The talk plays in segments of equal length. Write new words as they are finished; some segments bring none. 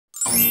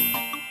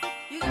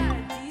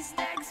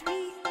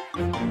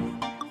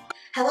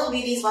Hello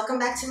beauties, welcome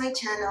back to my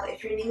channel.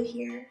 If you're new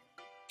here,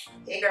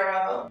 hey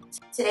girl.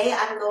 Today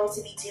I'm going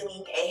to be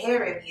doing a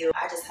hair review.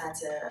 I just had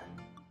to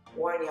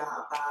warn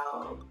y'all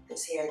about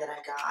this hair that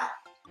I got.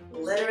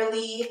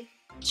 Literally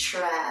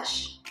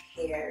trash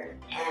hair.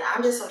 And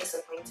I'm just so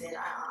disappointed.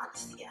 I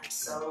honestly am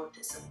so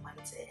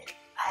disappointed.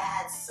 I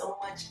had so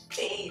much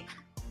faith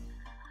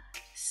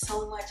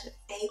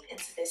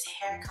into this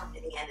hair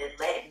company and it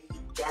let me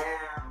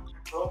down.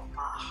 It broke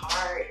my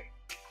heart.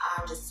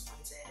 I'm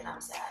disappointed.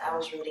 I'm sad. I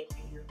was rooting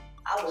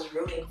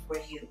for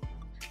you.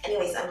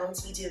 Anyways, I'm going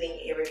to be doing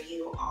a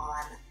review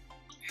on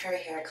her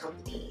hair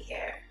company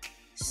hair.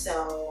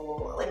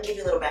 So let me give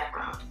you a little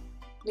background.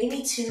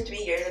 Maybe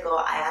 2-3 years ago,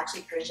 I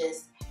actually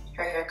purchased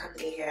her hair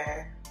company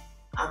hair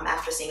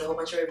after seeing a whole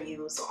bunch of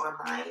reviews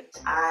online.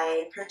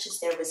 I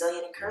purchased their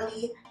Brazilian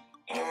curly,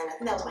 and I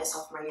think that was my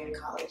sophomore year in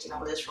college, and I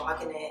was just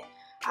rocking it.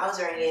 I was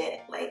wearing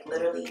it like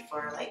literally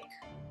for like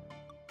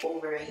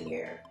over a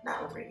year,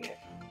 not over a year.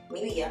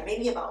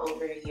 Maybe about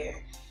over a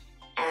year.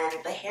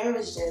 And the hair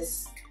was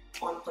just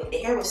on point. The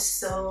hair was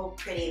so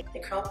pretty. The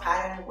curl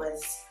pattern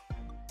was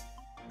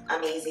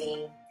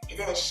amazing. It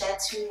didn't shed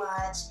too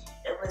much.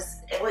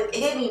 It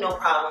gave me no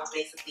problems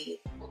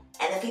basically.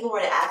 And if people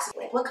were to ask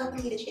me like, what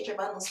company did you get your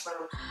bundles from?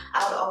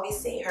 I would always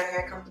say her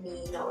hair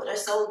company. You know, they're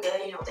so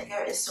good. You know, the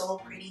hair is so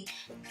pretty.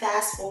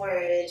 Fast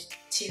forward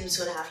to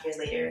 2.5 years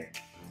later,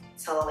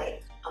 so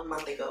like a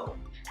month ago,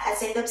 I had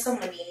saved up some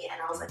money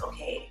and I was like,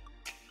 okay,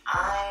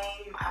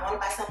 I want to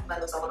buy some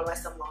bundles. I want to buy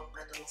some long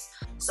bundles.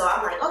 So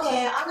I'm like,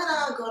 okay, I'm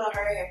gonna go to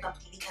her hair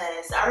company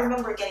because I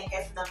remember getting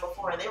hair from them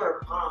before and they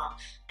were bomb.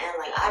 And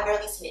like, I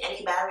barely seen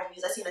any bad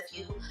reviews. I've seen a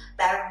few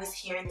bad reviews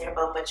here and there,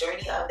 but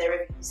majority of their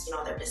reviews, you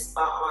know, they're just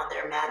spot on.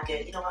 They're mad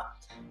good. You know what?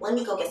 Let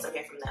me go get some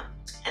hair from them.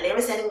 And they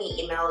were sending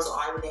me emails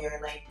on their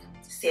like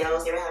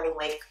sales. They were having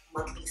like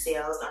monthly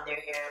sales on their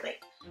hair,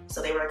 like,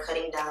 so they were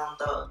cutting down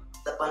the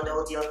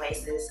bundle deal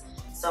prices.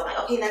 So I'm like,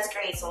 okay, that's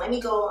great. So let me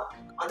go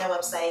on their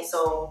website.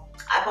 So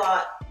I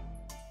bought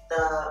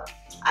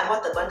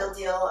the bundle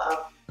deal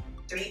of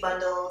 3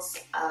 bundles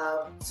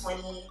of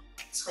 20,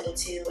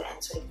 22,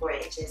 and 24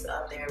 inches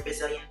of their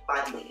Brazilian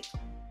body weave.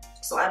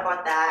 So I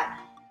bought that.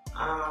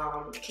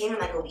 It came in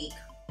like a week.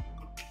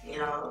 You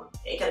know,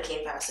 it could have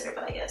came faster,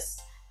 but I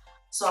guess.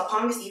 So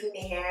upon receiving the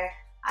hair,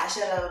 I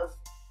should have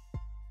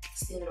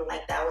seen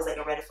like that was like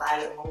a red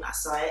flag the moment I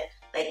saw it.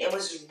 Like, it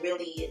was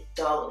really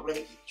dull,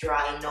 really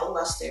dry, no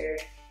luster,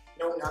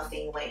 no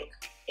nothing. Like,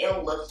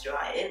 it looked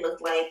dry. It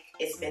looked like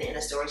it's been in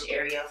a storage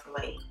area for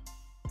like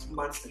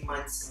months and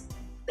months,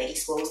 like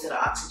exposed to the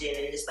oxygen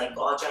and just like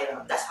all dried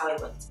up. That's how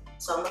it looked.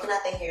 So I'm looking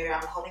at the hair,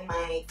 I'm holding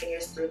my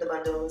fingers through the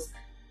bundles,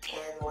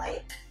 and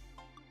like,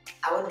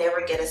 I would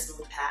never get a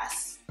smooth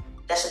pass.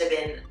 That should have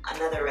been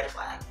another red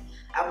flag.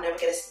 I would never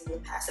get a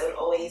smooth pass. It would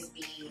always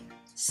be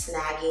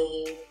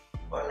snagging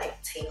or like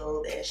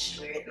tangled-ish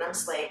weird. And I'm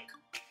just like,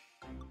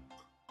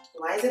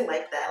 why is it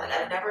like that? Like,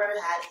 I've never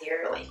had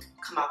hair like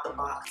come out the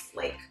box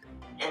like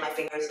in my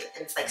fingers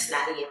and it's like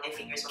snagging in my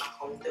fingers when I'm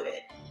combing through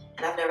it.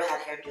 And I've never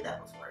had hair do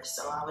that before.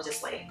 So I was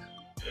just like,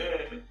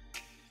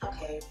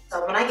 okay.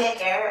 So when I get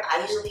hair,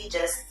 I usually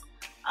just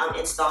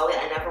install it.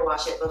 I never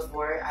wash it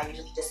before. I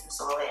usually just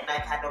install it and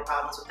I've had no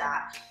problems with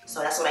that.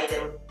 So that's what I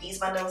did with these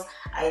bundles.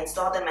 I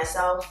installed them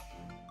myself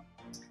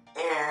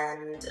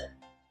and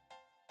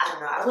I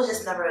don't know, I was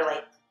just never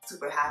like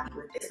super happy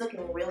with it. It's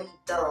looking really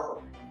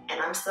dull. And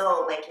I'm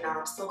still like, you know,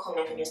 I'm still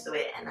combing my fingers through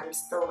it and I'm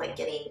still like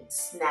getting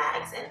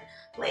snags and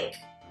like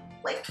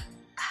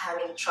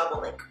having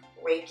trouble like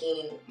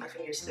raking my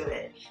fingers through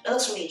it. It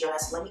looks really dry,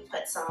 so let me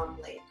put some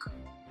like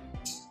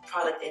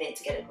product in it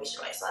to get it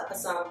moisturized. So I put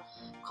some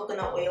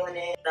coconut oil in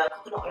it. The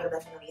coconut oil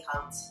definitely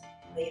helped.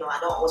 But, you know, I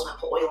don't always want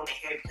to put oil in my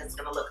hair because it's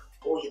gonna look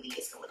oily,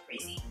 it's gonna look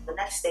crazy. The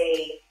next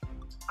day,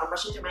 I'm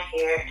brushing through my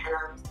hair and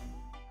I'm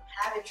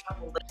having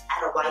trouble like,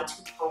 at a wide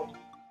tooth comb.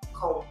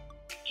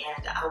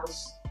 And I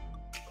was,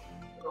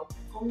 you know,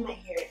 combing my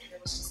hair and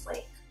it was just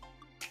like,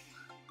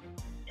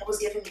 it was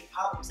giving me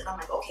problems. And I'm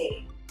like,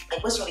 okay,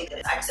 like what's really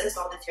good? I just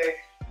installed this hair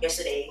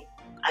yesterday.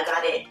 I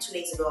got it 2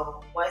 days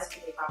ago. Why is it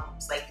giving me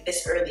problems like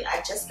this early?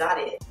 I just got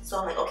it. So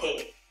I'm like,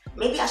 okay,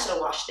 maybe I should have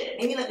washed it.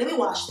 Maybe like, let me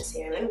wash this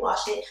hair. Let me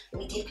wash it.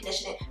 Let me deep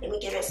condition it. Let me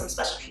give it some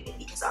special treatment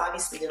because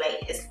obviously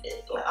like,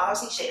 like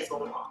obviously shit is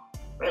going on.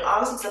 Right?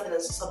 Obviously something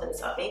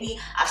is up. Maybe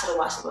I should have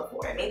washed it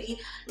before. Maybe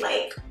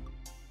like,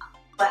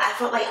 but I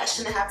felt like I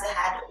shouldn't have to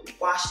have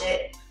washed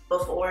it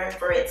before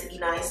for it to be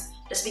nice,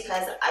 just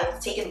because I've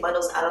taken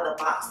bundles out of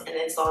the box and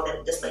installed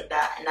them just like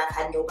that, and I've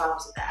had no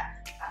problems with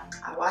that.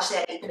 I washed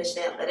it, deep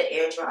conditioned it, let it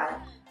air dry.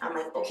 I'm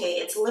like, okay,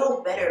 it's a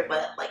little better,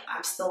 but like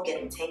I'm still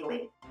getting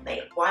tangling.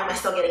 Like, why am I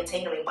still getting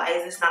tangling? Why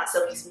is this not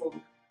silky smooth?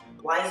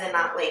 Why is it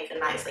not like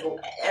nice? Like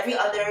every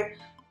other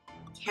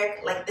hair,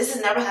 like this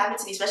has never happened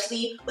to me,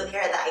 especially with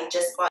hair that I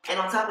just bought. And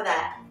on top of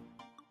that,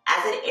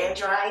 as it air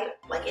dried,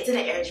 like it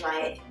didn't air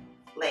dry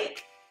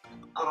like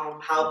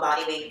how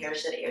body wave hair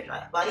should air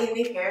dry. Body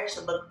wave hair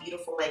should look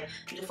beautiful, like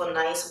beautiful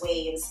nice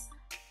waves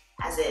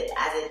as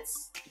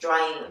it's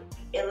drying.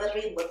 It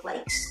literally looked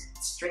like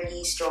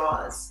stringy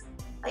straws.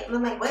 Like, and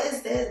I'm like, what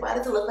is this? Why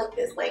does it look like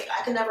this? Like,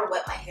 I can never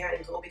wet my hair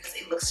and go because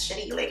it looks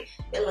shitty. Like,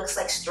 it looks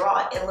like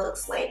straw. It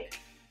looks like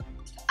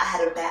I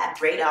had a bad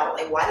braid out.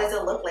 Like, why does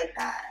it look like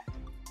that?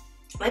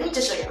 Let me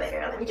just show you the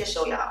hair. Let me just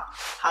show y'all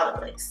how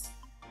it looks.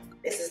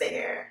 This is the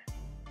hair.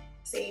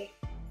 See?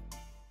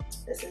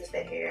 This is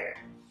the hair.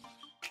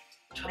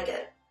 I'm trying to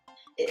get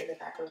it in the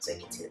background so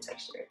you can see the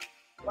texture.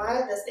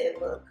 Why does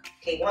it look?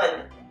 Okay,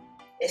 one,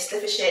 it's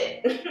stiff as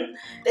shit.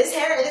 This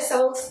hair is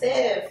so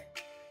stiff.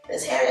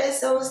 This hair is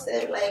so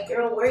stiff. Like,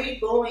 girl, where are you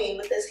going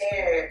with this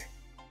hair?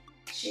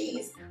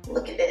 Jeez,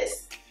 look at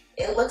this.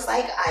 It looks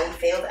like I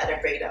failed at a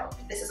braid out.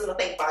 This doesn't look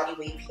like body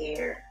wave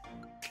hair.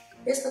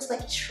 This looks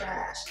like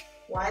trash.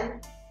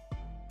 One,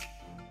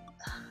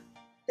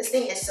 this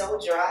thing is so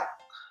dry.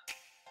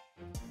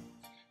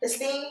 This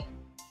thing,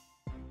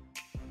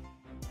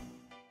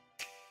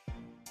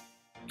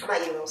 I'm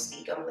not even gonna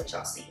speak. I'm gonna let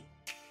y'all see.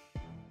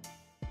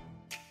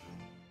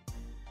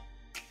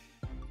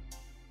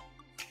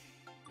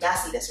 Y'all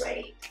see this,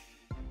 right?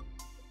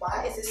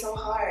 Why is it so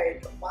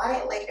hard?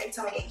 Why, like, every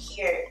time I get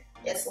here,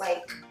 it's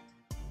like,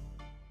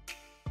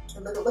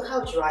 look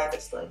how dry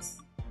this looks.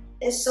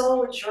 It's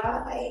so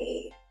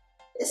dry.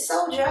 It's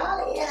so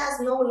dry. It has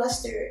no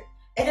luster.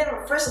 It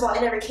never, first of all,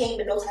 it never came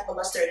with no type of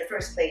luster in the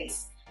first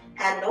place.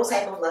 Had no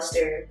type of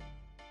luster.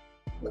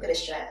 Look at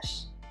this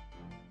trash.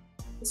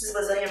 This is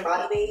Brazilian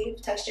body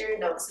wave texture.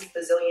 No, this is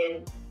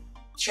Brazilian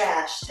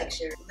trash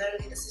texture.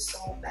 Literally, this is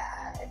so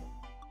bad.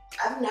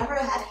 I've never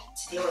had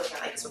to deal with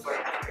hair like this before,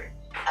 ever.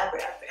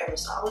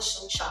 So I was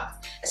so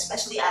shocked,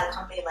 especially at a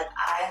company like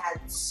I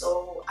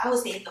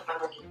was saving up my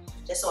money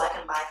just so I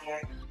can buy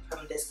hair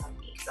from this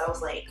company. Because I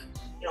was like,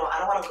 you know, I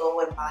don't want to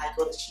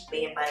go to cheap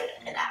way and buy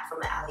an app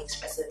from an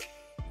AliExpress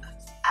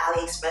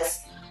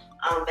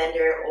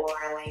vendor, or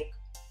like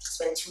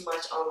spend too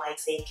much on, like,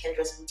 say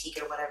Kendra's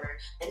boutique or whatever.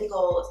 Let me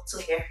go to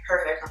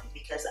her hair company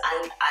because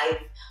I've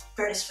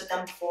purchased with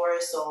them before,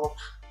 so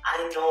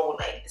I know,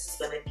 like, this is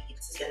gonna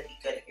be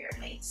good hair.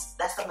 Like,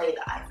 that's the money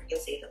that I freaking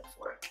saved up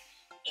for.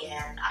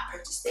 And I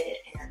purchased it,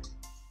 and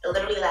it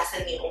literally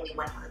lasted me only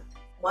 1 month.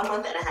 1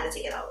 month, and I had to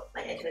take it out.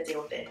 Like, I couldn't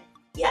deal with it.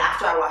 Yeah,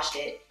 after I washed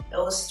it, it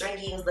was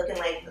stringy, it was looking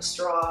like a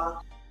straw.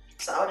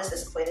 So I was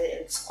just disappointed in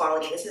its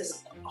quality. This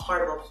is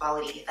horrible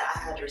quality that I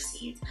had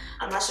received.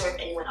 I'm not sure if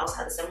anyone else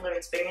had a similar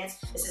experience.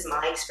 This is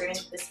my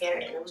experience with this hair,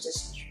 and it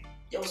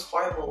was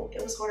horrible.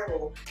 It was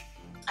horrible.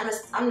 I'm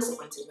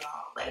disappointed,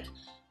 y'all. Like,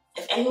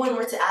 if anyone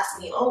were to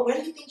ask me, oh, where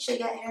do you think you should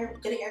get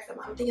good hair from?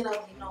 I'm thinking of,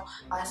 you know,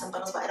 buying some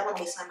bundles, but I don't want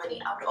to waste my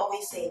money. I would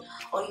always say,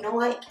 oh, you know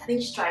what? I think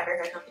you should try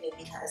her hair company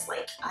because,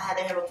 like, I had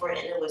their hair before and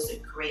it was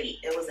great.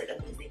 It was, like,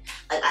 amazing.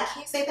 Like, I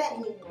can't say that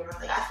anymore.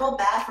 Like, I feel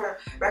bad for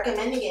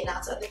recommending it now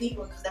to other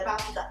people because they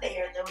probably got their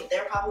hair and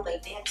they're probably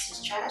like, damn, this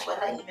is trash. Why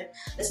did I even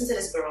listen to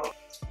this girl?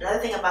 Another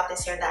thing about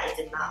this hair that I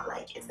did not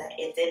like is that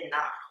it did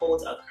not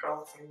hold a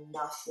curl for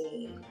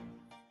nothing.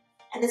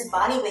 And this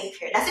body wave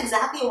hair, that's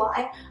exactly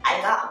why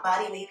I got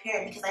body wave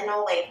hair, because I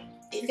know, like,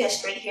 if you get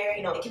straight hair,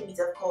 you know, it can be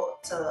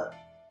difficult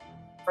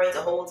for it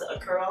to hold a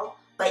curl.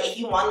 But if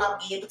you want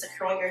to be able to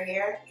curl your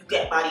hair, you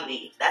get body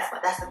wave.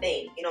 That's the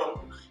thing. You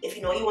know, if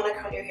you know you want to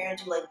curl your hair and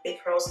do, like, big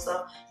curls and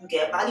stuff, you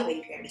get body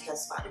wave hair,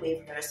 because body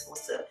wave hair is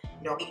supposed to,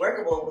 you know, be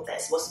workable with that.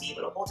 It's supposed to be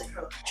able to hold the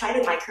curl. I tried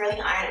with my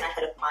curling iron and I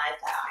had to apply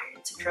that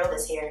iron to curl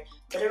this hair.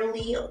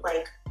 Literally,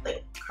 like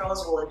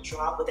curls will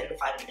drop within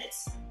 5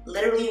 minutes.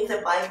 Literally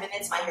within 5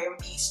 minutes, my hair would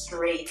be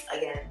straight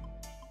again.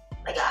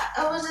 Like,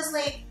 I was just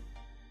like,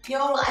 yo,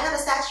 I gotta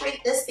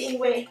saturate this thing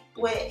with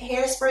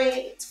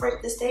hairspray for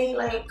it to stay,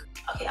 like,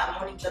 okay,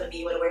 I'm only gonna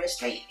be able to wear it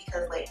straight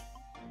because, like,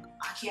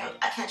 I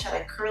can't try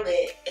to curl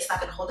it. It's not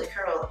gonna hold the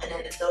curl, and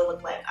then it's gonna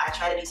look like I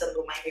try to do something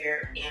with my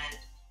hair and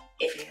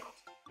it failed.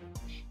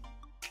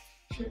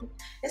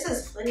 This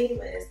is funny,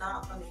 but it's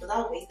not funny because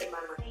I wasted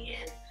my money,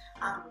 and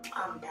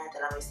I'm mad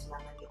that I wasted my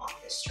money on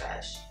this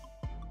trash.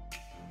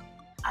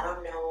 I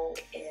don't know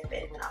if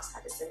anyone else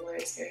had a similar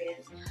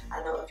experience. I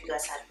don't know if you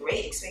guys had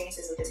great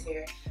experiences with this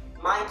hair.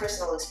 My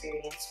personal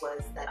experience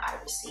was that I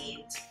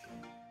received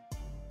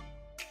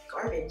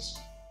garbage.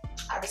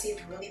 I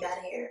received really bad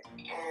hair,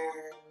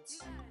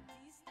 and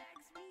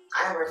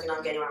I'm working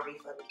on getting my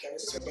refund because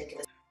this is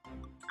ridiculous.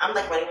 I'm,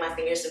 like, running my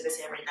fingers through this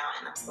hair right now,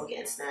 and I'm still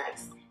getting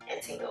snags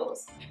and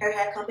tangles.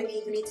 Hair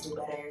company, you need to do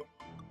better.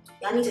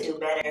 Y'all need to do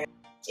better.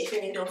 If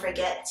you're new, don't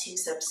forget to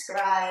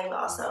subscribe.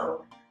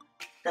 Also,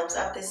 thumbs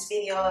up this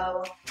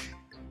video.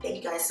 Thank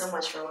you guys so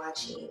much for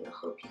watching. I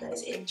hope you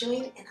guys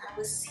enjoyed, and I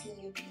will see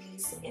you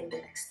guys in the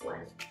next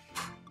one.